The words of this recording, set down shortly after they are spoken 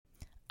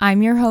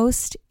I'm your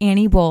host,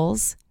 Annie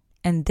Bowles,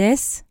 and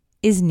this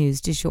is News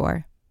du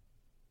Jour.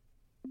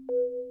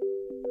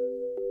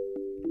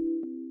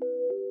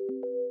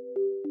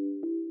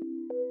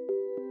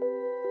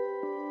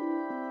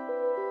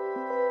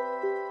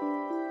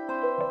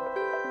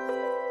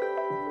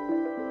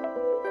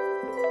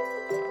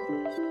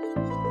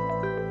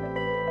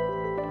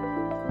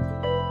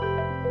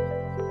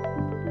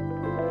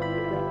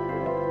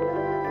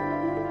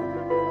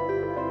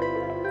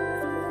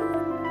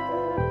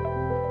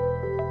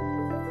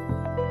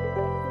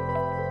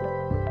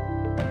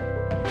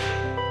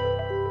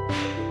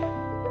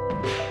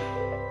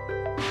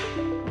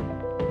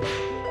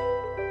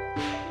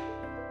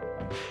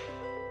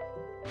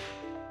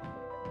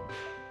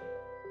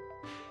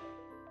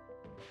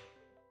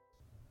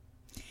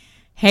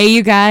 Hey,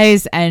 you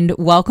guys, and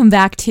welcome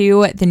back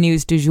to the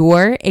News du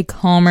Jour, a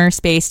calmer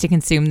space to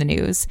consume the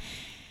news.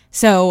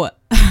 So,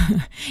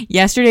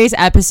 yesterday's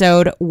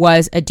episode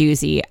was a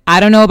doozy.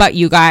 I don't know about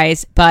you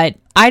guys, but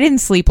I didn't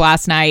sleep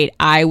last night.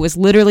 I was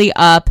literally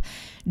up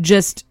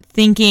just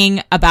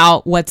thinking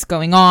about what's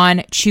going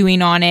on,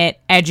 chewing on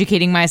it,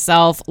 educating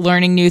myself,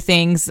 learning new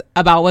things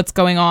about what's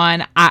going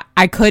on.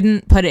 I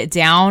couldn't put it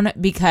down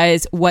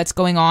because what's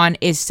going on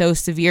is so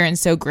severe and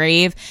so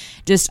grave.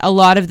 Just a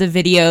lot of the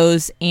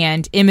videos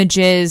and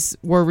images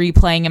were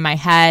replaying in my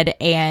head,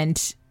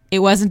 and it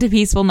wasn't a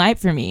peaceful night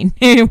for me.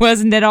 It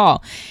wasn't at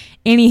all.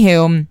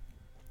 Anywho,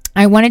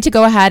 I wanted to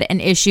go ahead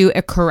and issue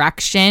a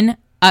correction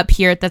up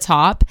here at the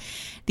top.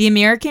 The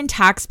American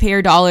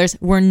taxpayer dollars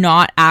were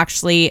not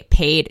actually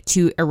paid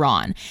to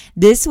Iran.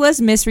 This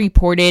was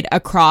misreported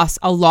across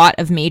a lot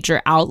of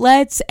major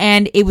outlets,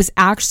 and it was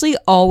actually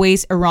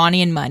always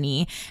Iranian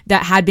money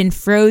that had been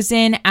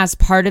frozen as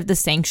part of the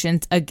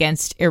sanctions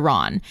against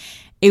Iran.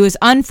 It was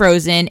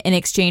unfrozen in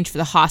exchange for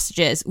the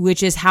hostages,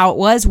 which is how it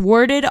was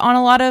worded on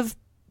a lot of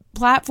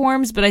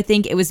platforms, but I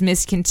think it was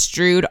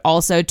misconstrued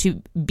also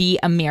to be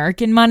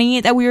American money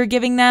that we were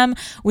giving them,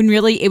 when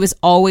really it was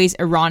always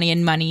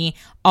Iranian money,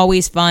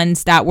 always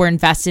funds that were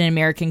invested in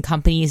American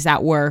companies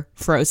that were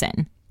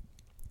frozen.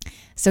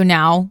 So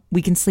now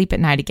we can sleep at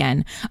night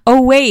again.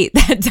 Oh wait,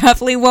 that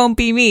definitely won't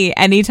be me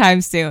anytime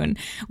soon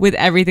with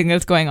everything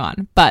that's going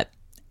on, but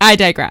I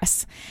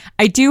digress.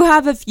 I do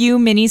have a few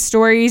mini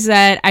stories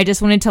that I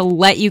just wanted to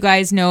let you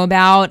guys know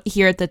about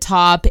here at the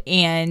top,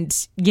 and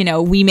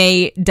we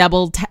may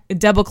double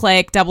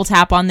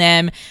tap on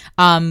them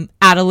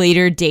at a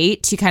later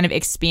date to kind of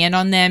expand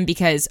on them,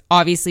 because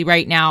obviously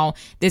right now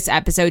this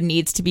episode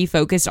needs to be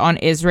focused on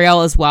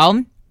Israel as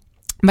well.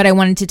 But I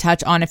wanted to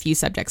touch on a few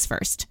subjects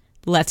first.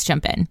 Let's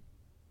jump in.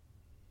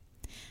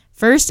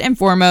 First and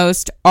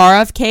foremost,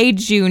 RFK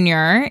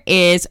Jr.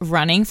 is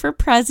running for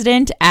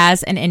president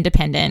as an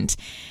independent.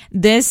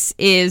 This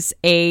is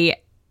a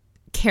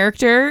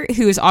character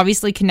who is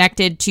obviously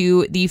connected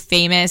to the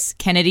famous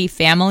Kennedy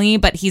family,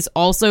 but he's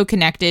also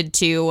connected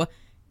to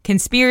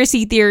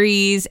conspiracy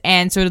theories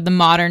and sort of the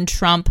modern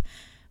Trump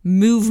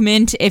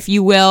movement, if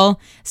you will.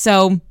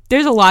 So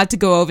there's a lot to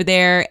go over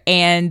there,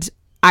 and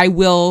I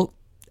will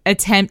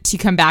attempt to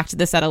come back to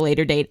this at a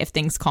later date if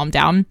things calm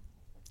down.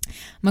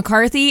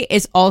 McCarthy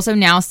is also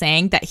now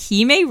saying that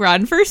he may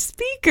run for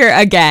speaker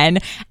again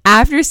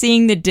after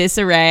seeing the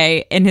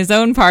disarray in his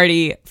own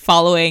party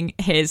following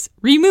his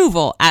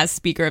removal as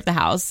Speaker of the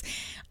House.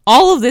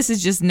 All of this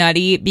is just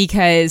nutty,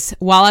 because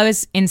while I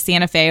was in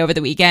Santa Fe over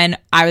the weekend,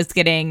 I was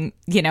getting,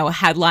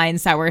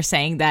 headlines that were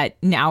saying that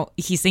now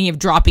he's thinking of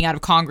dropping out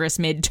of Congress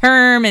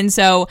midterm. And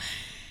so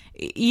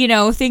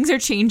things are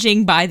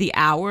changing by the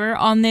hour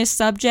on this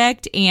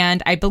subject,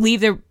 and I believe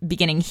they're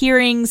beginning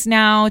hearings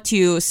now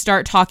to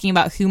start talking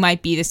about who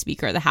might be the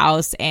Speaker of the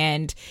House,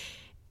 and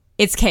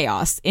it's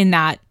chaos in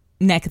that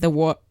neck of the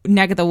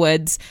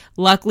woods.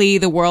 Luckily,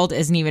 the world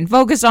isn't even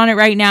focused on it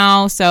right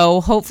now,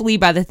 so hopefully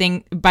by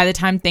the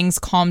time things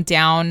calm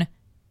down,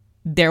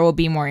 there will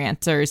be more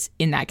answers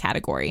in that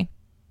category.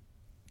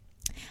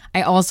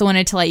 I also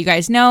wanted to let you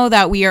guys know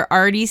that we are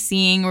already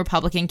seeing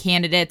Republican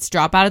candidates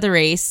drop out of the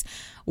race.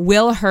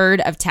 Will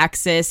Hurd of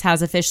Texas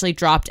has officially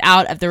dropped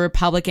out of the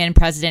Republican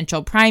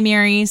presidential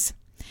primaries.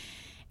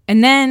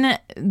 And then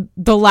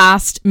the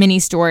last mini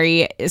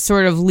story is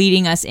sort of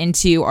leading us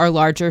into our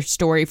larger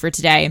story for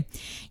today.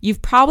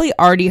 You've probably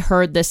already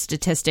heard this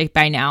statistic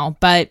by now,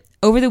 but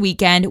over the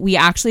weekend, we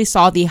actually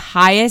saw the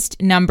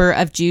highest number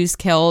of Jews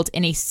killed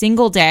in a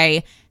single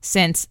day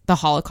since the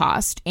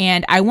Holocaust.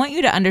 And I want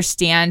you to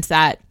understand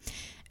that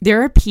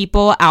there are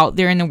people out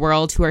there in the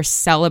world who are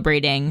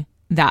celebrating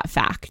that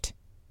fact.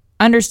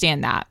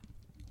 Understand that.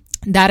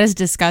 That is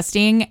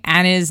disgusting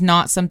and is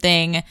not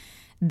something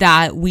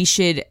that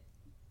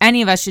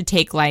any of us should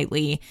take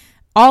lightly.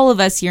 All of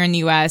us here in the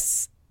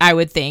U.S., I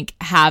would think,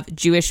 have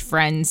Jewish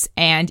friends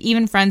and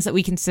even friends that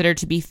we consider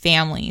to be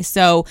family.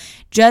 So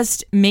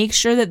just make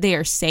sure that they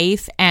are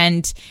safe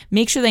and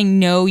make sure they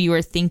know you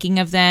are thinking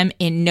of them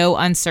in no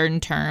uncertain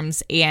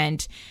terms.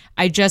 And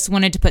I just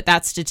wanted to put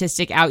that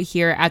statistic out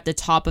here at the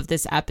top of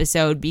this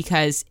episode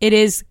because it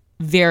is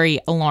very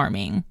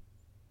alarming.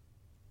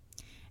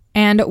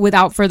 And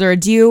without further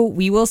ado,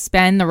 we will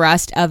spend the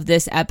rest of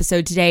this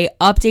episode today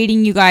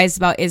updating you guys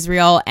about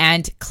Israel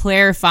and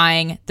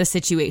clarifying the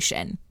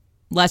situation.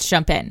 Let's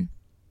jump in.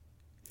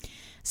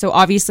 So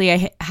obviously,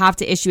 I have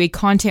to issue a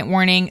content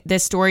warning.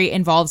 This story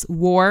involves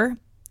war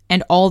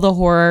and all the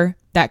horror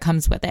that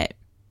comes with it.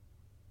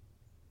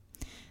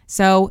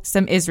 So,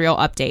 some Israel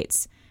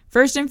updates.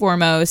 First and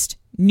foremost,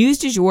 News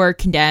du Jour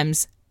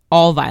condemns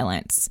all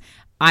violence.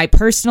 I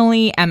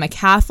personally am a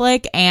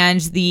Catholic, and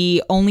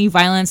the only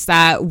violence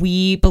that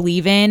we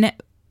believe in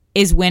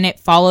is when it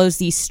follows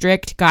the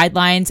strict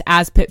guidelines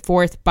as put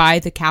forth by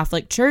the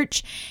Catholic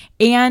Church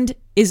and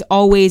is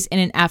always in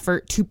an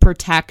effort to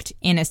protect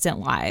innocent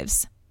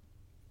lives.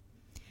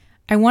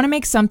 I want to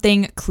make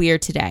something clear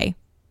today.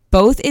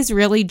 Both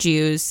Israeli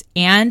Jews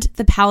and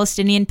the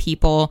Palestinian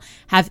people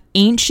have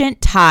ancient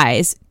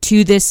ties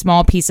to this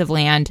small piece of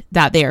land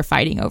that they are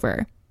fighting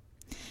over.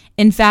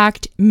 In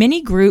fact,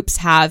 many groups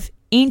have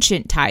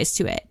ancient ties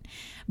to it,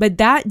 but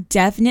that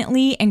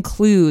definitely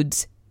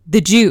includes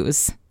the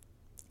Jews.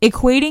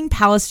 Equating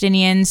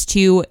Palestinians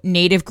to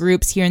native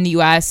groups here in the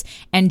US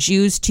and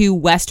Jews to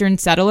Western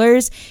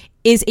settlers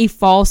is a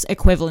false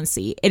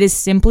equivalency. It is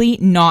simply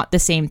not the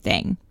same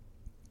thing.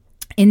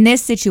 In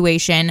this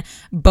situation,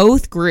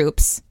 both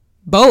groups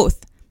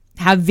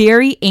have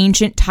very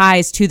ancient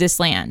ties to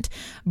this land.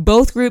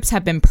 Both groups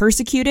have been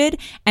persecuted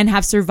and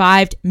have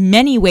survived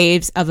many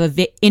waves of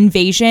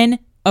invasion,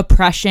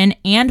 oppression,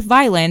 and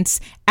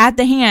violence at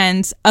the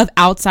hands of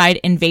outside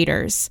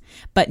invaders,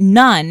 but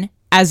none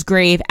as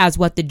grave as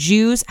what the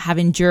Jews have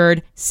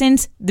endured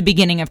since the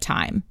beginning of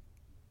time.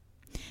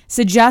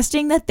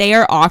 Suggesting that they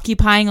are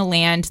occupying a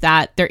land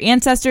that their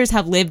ancestors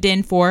have lived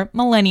in for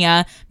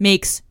millennia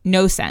makes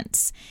no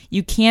sense.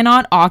 You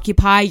cannot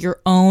occupy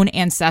your own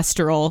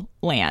ancestral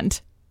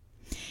land.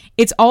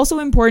 It's also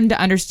important to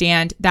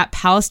understand that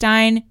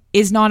Palestine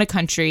is not a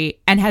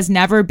country and has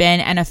never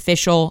been an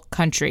official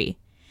country.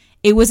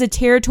 It was a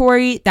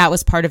territory that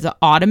was part of the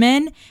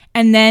Ottoman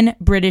and then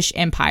British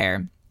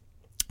Empire,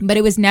 but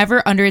it was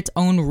never under its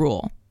own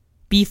rule.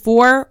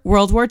 Before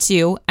World War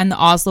II and the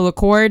Oslo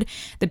Accord,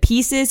 the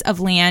pieces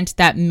of land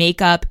that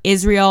make up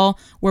Israel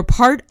were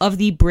part of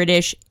the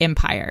British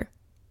Empire.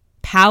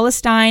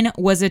 Palestine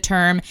was a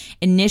term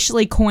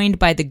initially coined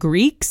by the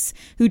Greeks,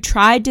 who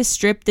tried to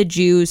strip the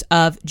Jews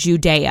of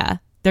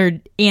Judea,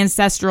 their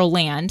ancestral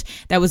land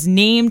that was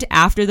named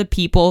after the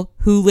people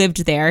who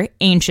lived there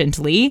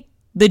anciently,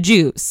 the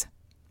Jews.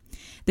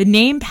 The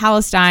name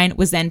Palestine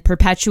was then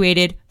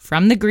perpetuated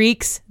from the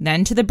Greeks,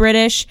 then to the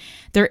British.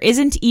 There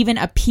isn't even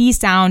a P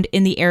sound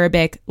in the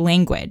Arabic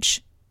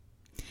language.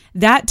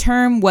 That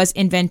term was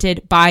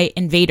invented by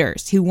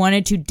invaders who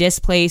wanted to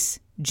displace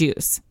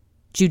Jews.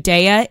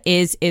 Judea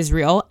is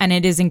Israel, and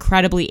it is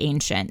incredibly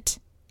ancient.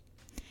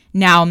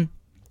 Now,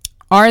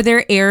 are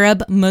there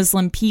Arab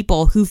Muslim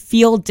people who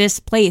feel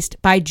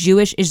displaced by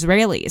Jewish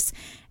Israelis?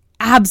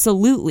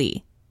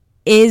 Absolutely.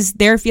 Is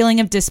their feeling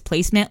of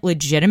displacement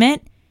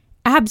legitimate?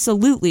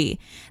 Absolutely.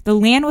 The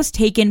land was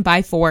taken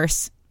by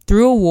force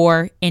through a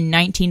war in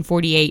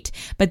 1948,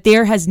 but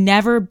there has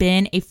never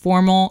been a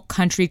formal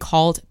country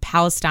called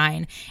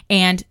Palestine,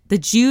 and the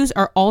Jews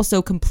are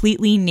also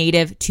completely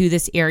native to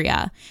this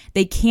area.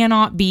 They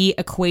cannot be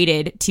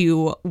equated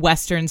to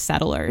Western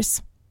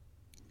settlers.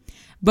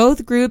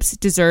 Both groups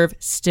deserve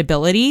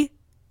stability,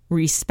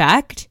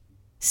 respect,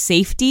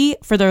 safety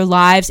for their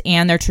lives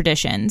and their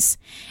traditions.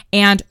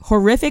 And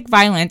horrific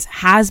violence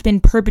has been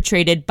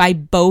perpetrated by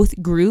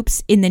both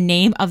groups in the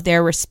name of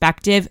their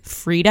respective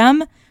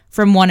freedom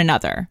from one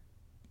another.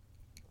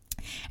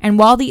 And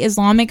while the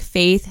Islamic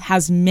faith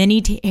has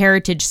many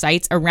heritage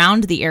sites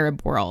around the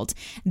Arab world,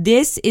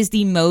 this is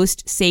the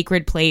most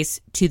sacred place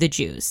to the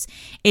Jews.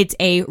 It's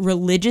a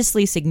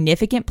religiously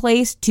significant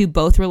place to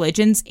both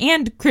religions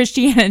and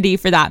Christianity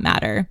for that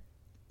matter.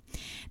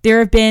 There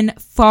have been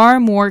far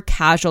more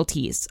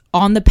casualties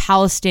on the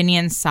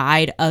Palestinian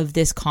side of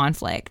this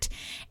conflict,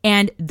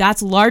 and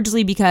that's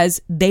largely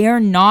because they are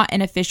not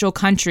an official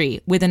country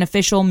with an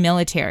official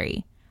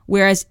military,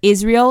 whereas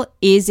Israel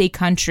is a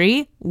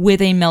country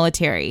with a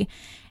military.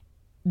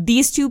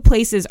 These two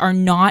places are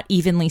not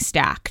evenly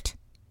stacked.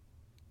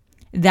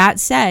 That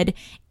said,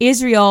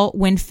 Israel,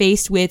 when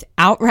faced with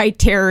outright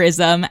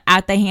terrorism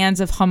at the hands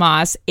of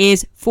Hamas,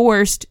 is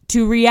forced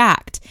to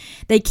react.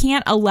 They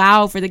can't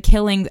allow for the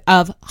killing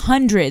of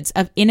hundreds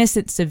of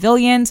innocent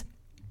civilians,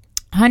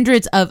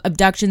 hundreds of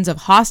abductions of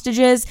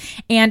hostages,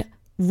 and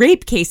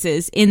rape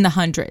cases in the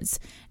hundreds.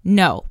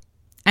 No.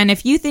 And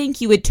if you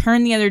think you would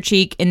turn the other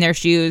cheek in their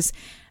shoes,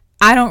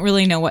 I don't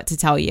really know what to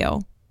tell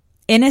you.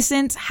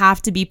 Innocents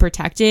have to be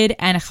protected,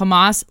 and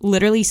Hamas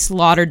literally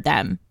slaughtered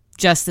them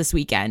just this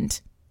weekend.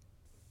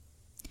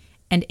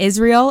 And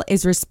Israel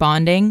is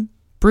responding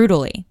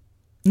brutally.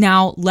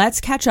 Now,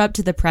 let's catch up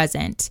to the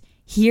present.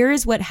 Here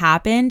is what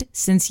happened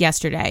since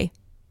yesterday.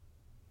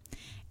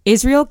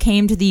 Israel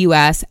came to the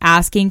U.S.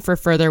 asking for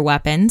further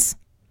weapons.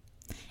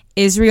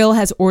 Israel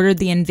has ordered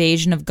the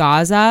invasion of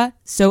Gaza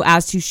so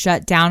as to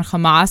shut down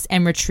Hamas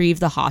and retrieve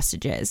the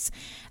hostages.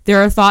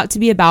 There are thought to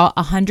be about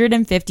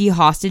 150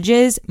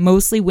 hostages,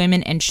 mostly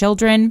women and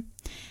children.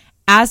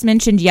 As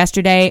mentioned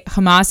yesterday,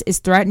 Hamas is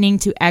threatening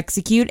to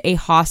execute a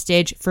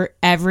hostage for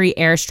every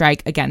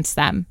airstrike against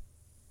them.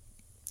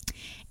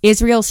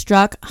 Israel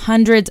struck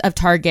hundreds of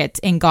targets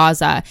in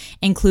Gaza,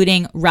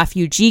 including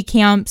refugee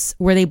camps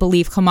where they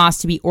believe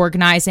Hamas to be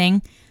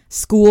organizing,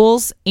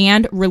 schools,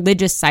 and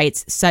religious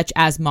sites such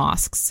as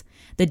mosques.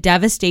 The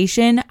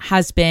devastation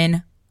has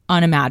been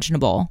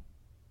unimaginable.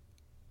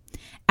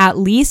 At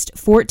least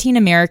 14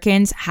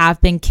 Americans have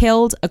been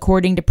killed,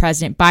 according to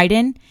President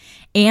Biden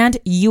and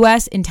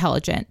U.S.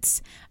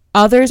 intelligence.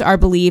 Others are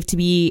believed to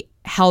be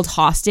held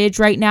hostage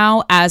right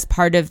now as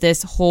part of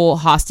this whole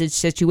hostage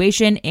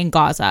situation in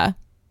Gaza.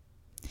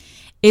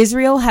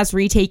 Israel has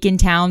retaken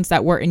towns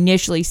that were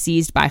initially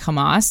seized by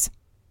Hamas.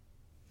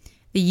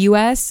 The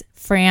U.S.,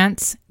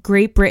 France,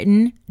 Great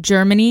Britain,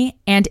 Germany,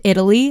 and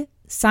Italy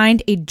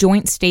signed a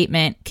joint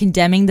statement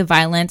condemning the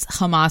violence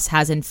Hamas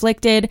has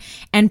inflicted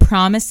and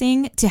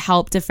promising to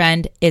help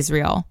defend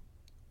Israel.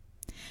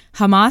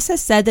 Hamas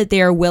has said that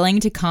they are willing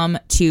to come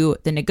to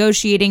the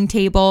negotiating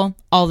table,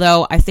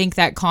 although I think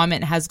that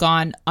comment has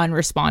gone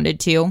unresponded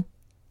to.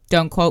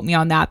 Don't quote me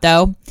on that,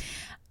 though.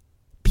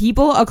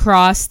 People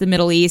across the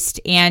Middle East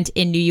and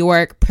in New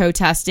York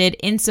protested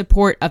in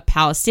support of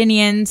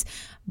Palestinians,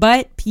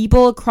 but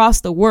people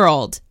across the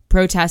world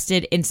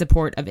protested in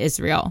support of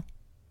Israel.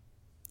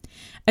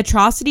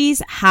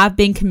 Atrocities have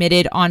been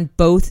committed on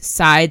both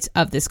sides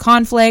of this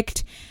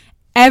conflict.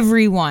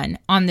 Everyone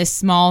on this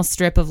small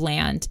strip of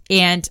land,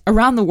 and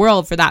around the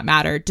world for that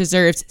matter,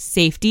 deserves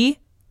safety,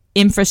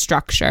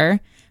 infrastructure,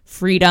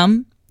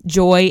 freedom,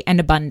 joy, and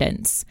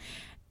abundance.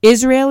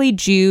 Israeli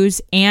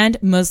Jews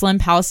and Muslim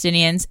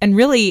Palestinians, and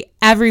really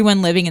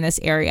everyone living in this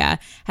area,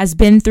 has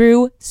been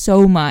through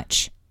so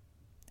much.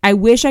 I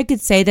wish I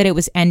could say that it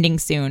was ending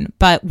soon,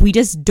 but we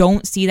just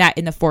don't see that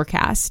in the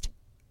forecast.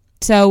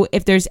 So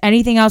if there's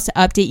anything else to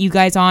update you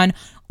guys on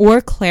or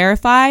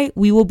clarify,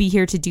 we will be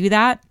here to do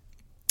that.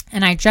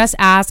 And I just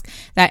ask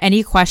that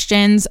any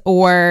questions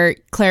or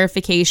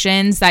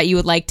clarifications that you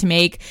would like to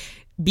make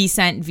be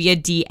sent via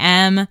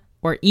DM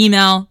or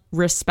email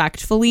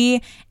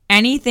respectfully.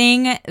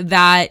 Anything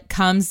that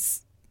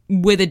comes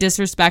with a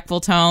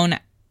disrespectful tone,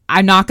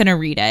 I'm not going to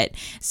read it.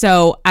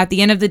 So at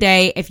the end of the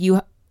day, if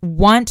you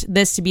want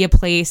this to be a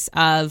place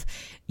of,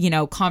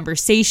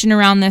 conversation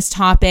around this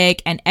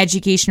topic and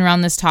education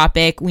around this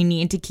topic, we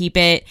need to keep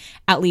it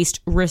at least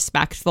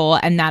respectful.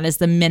 And that is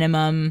the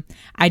minimum.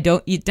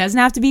 It doesn't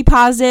have to be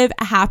positive,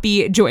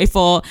 happy,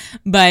 joyful,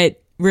 but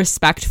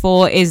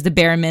respectful is the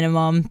bare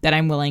minimum that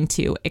I'm willing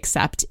to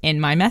accept in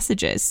my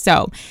messages.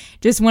 So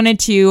just wanted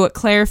to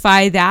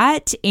clarify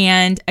that.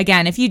 And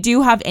again, if you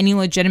do have any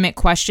legitimate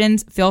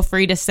questions, feel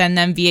free to send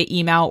them via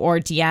email or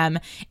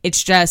DM.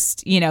 It's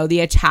just, the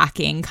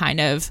attacking kind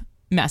of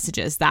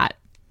messages that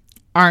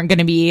aren't going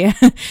to be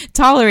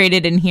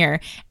tolerated in here.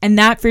 And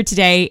that for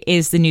today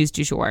is the news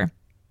du jour.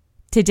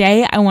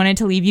 Today, I wanted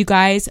to leave you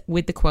guys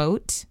with the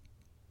quote: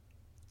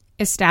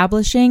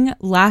 "Establishing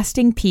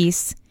lasting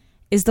peace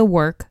is the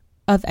work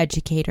of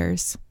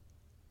educators."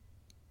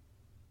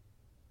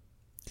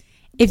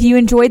 If you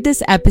enjoyed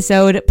this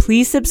episode,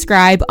 please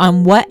subscribe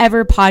on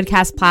whatever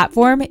podcast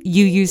platform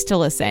you use to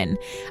listen.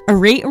 A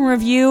rate and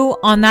review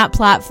on that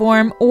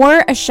platform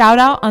or a shout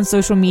out on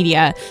social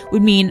media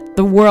would mean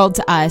the world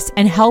to us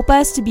and help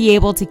us to be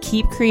able to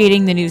keep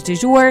creating the news du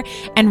jour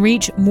and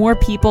reach more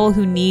people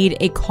who need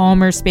a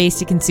calmer space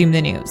to consume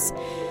the news.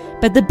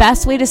 But the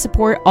best way to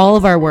support all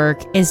of our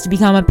work is to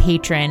become a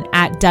patron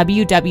at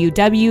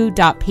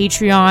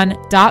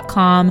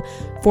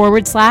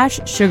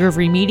www.patreon.com/Sugar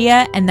Free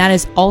Media, and that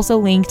is also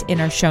linked in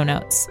our show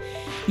notes.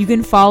 You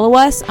can follow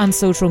us on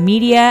social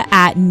media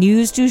at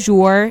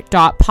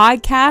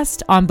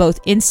newsdujour.podcast on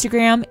both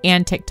Instagram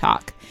and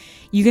TikTok.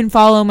 You can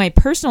follow my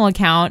personal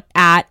account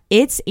at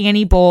It's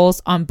Annie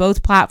Bowles on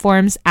both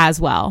platforms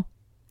as well.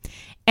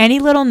 Any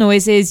little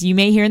noises you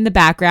may hear in the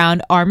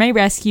background are my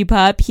rescue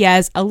pup. He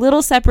has a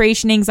little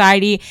separation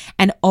anxiety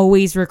and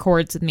always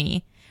records with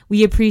me.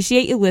 We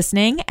appreciate you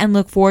listening and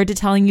look forward to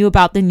telling you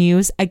about the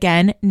news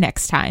again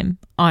next time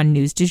on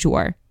News du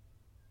Jour.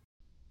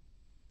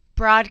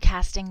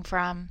 Broadcasting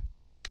from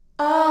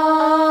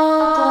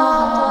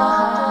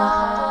Oklahoma.